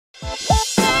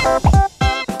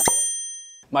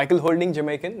Michael Holding,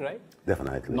 Jamaican, right?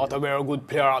 Definitely. Not a very good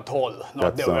player at all.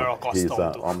 Not the very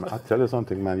accustomed. I'll tell you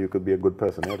something, man. You could be a good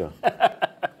personator.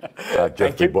 Had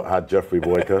Jeffrey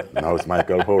Boycott. Now it's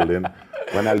Michael Holding.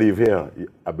 When I leave here,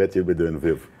 I bet you'll be doing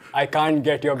Viv. I can't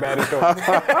get your baritone.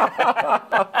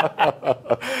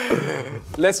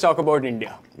 Let's talk about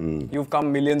India. You've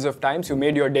come millions of times. You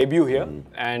made your debut here,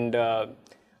 and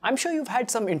I'm sure you've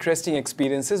had some interesting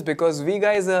experiences because we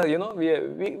guys are, you know,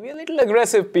 we're little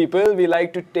aggressive people. We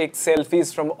like to take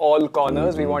selfies from all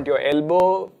corners. We want your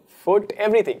elbow, foot,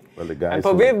 everything. Well, the guys and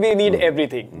for Viv, we need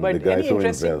everything. But the guys any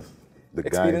interesting the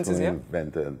experiences guys who here?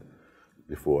 Invented,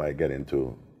 before I get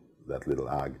into that little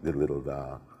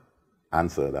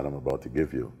answer that I'm about to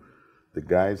give you, the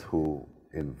guys who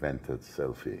invented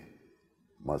Selfie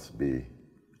must be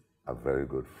a very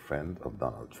good friend of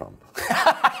Donald Trump.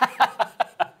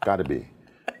 Gotta be,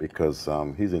 because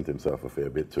he's into himself a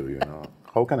fair bit too, you know.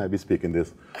 How can I be speaking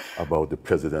this about the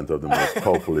president of the most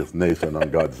populous nation on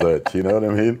God's earth, you know what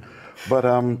I mean? But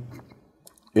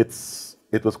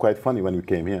it was quite funny when we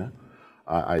came here.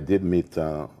 I did meet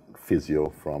Physio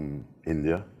from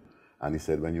India, and he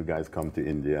said, when you guys come to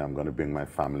India, I'm gonna bring my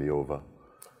family over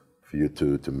for you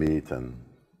to meet, and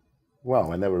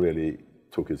well, I never really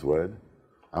took his word.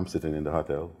 I'm sitting in the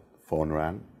hotel, phone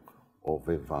rang. Oh,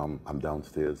 Viv, I'm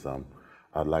downstairs.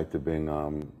 I'd like to bring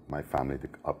my family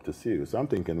up to see you. So I'm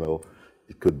thinking, well,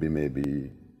 it could be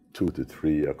maybe 2 to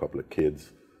 3, a couple of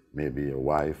kids, maybe a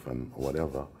wife and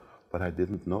whatever. But I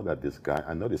didn't know that this guy,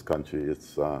 I know this country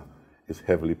is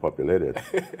heavily populated.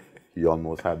 He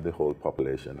almost had the whole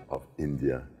population of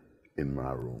India in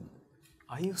my room.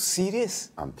 Are you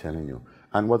serious? I'm telling you.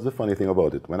 And what's the funny thing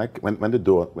about it? When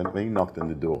he knocked on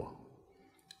the door,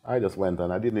 I just went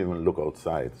and I didn't even look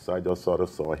outside. So I just sort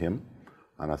of saw him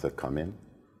and I said, come in.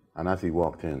 And as he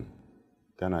walked in,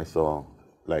 then I saw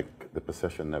like the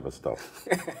procession never stopped.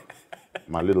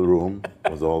 My little room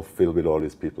was all filled with all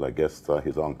these people. I guess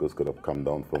his uncles could have come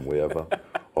down from wherever,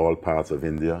 all parts of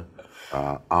India,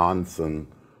 aunts and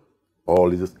all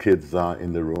these kids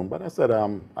in the room. But I said,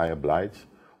 I oblige.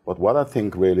 But what I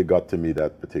think really got to me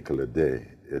that particular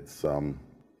day, it's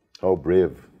how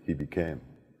brave he became.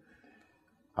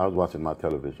 I was watching my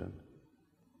television.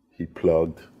 He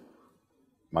plugged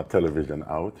my television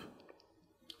out,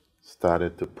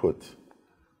 started to put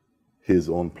his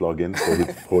own plug-in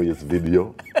for his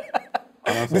video.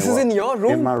 Saying, this is in your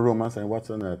room? In my room. I'm saying, what's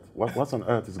on earth? What on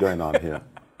earth is going on here?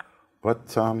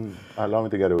 But allow me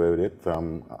to get away with it.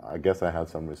 I guess I had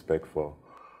some respect for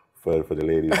the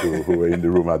ladies who were in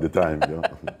the room at the time. You know?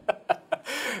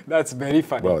 That's very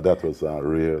funny. Well, that was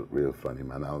real funny,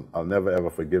 man. I'll never ever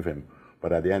forgive him.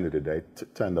 But at the end of the day,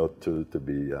 it turned out to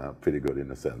be pretty good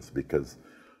in a sense, because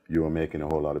you were making a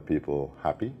whole lot of people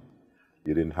happy.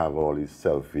 You didn't have all these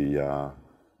selfies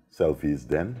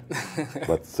then,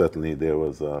 but certainly there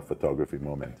was a photography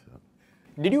moment.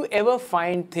 Did you ever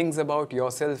find things about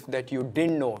yourself that you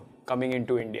didn't know coming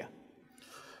into India?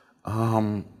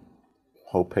 How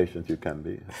patient you can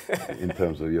be in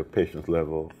terms of your patience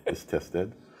level is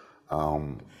tested.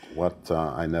 What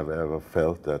I never ever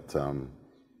felt that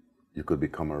you could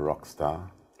become a rock star.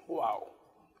 Wow.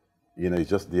 You know, it's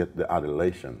just the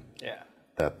adulation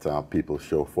that people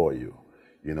show for you.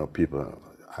 You know, people,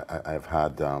 I've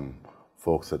had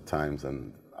folks at times,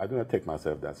 and I do not take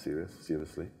myself that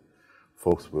seriously.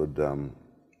 Folks would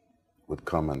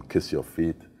come and kiss your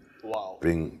feet,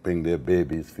 bring their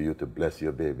babies for you to bless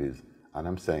your babies. And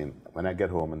I'm saying, when I get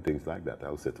home and things like that,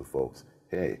 I'll say to folks,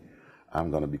 hey,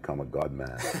 I'm going to become a God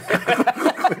man.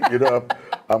 You know,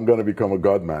 I'm going to become a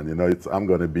God man. You know, I'm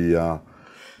going to be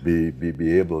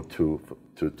able to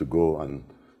go and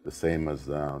the same as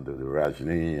the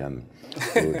Rajni and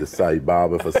the Sai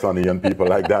Baba for Sonny and people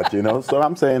like that, you know. So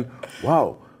I'm saying,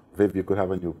 wow, Viv, you could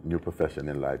have a new profession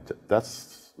in life.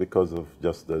 That's because of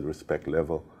just the respect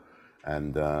level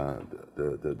and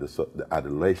the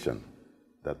adulation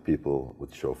that people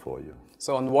would show for you.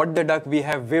 So on What the Duck, we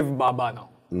have Viv Baba now.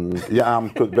 Yeah,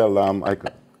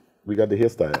 we got the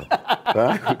hairstyle.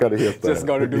 Huh? We got the hairstyle. Just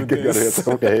got to do this.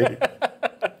 Okay.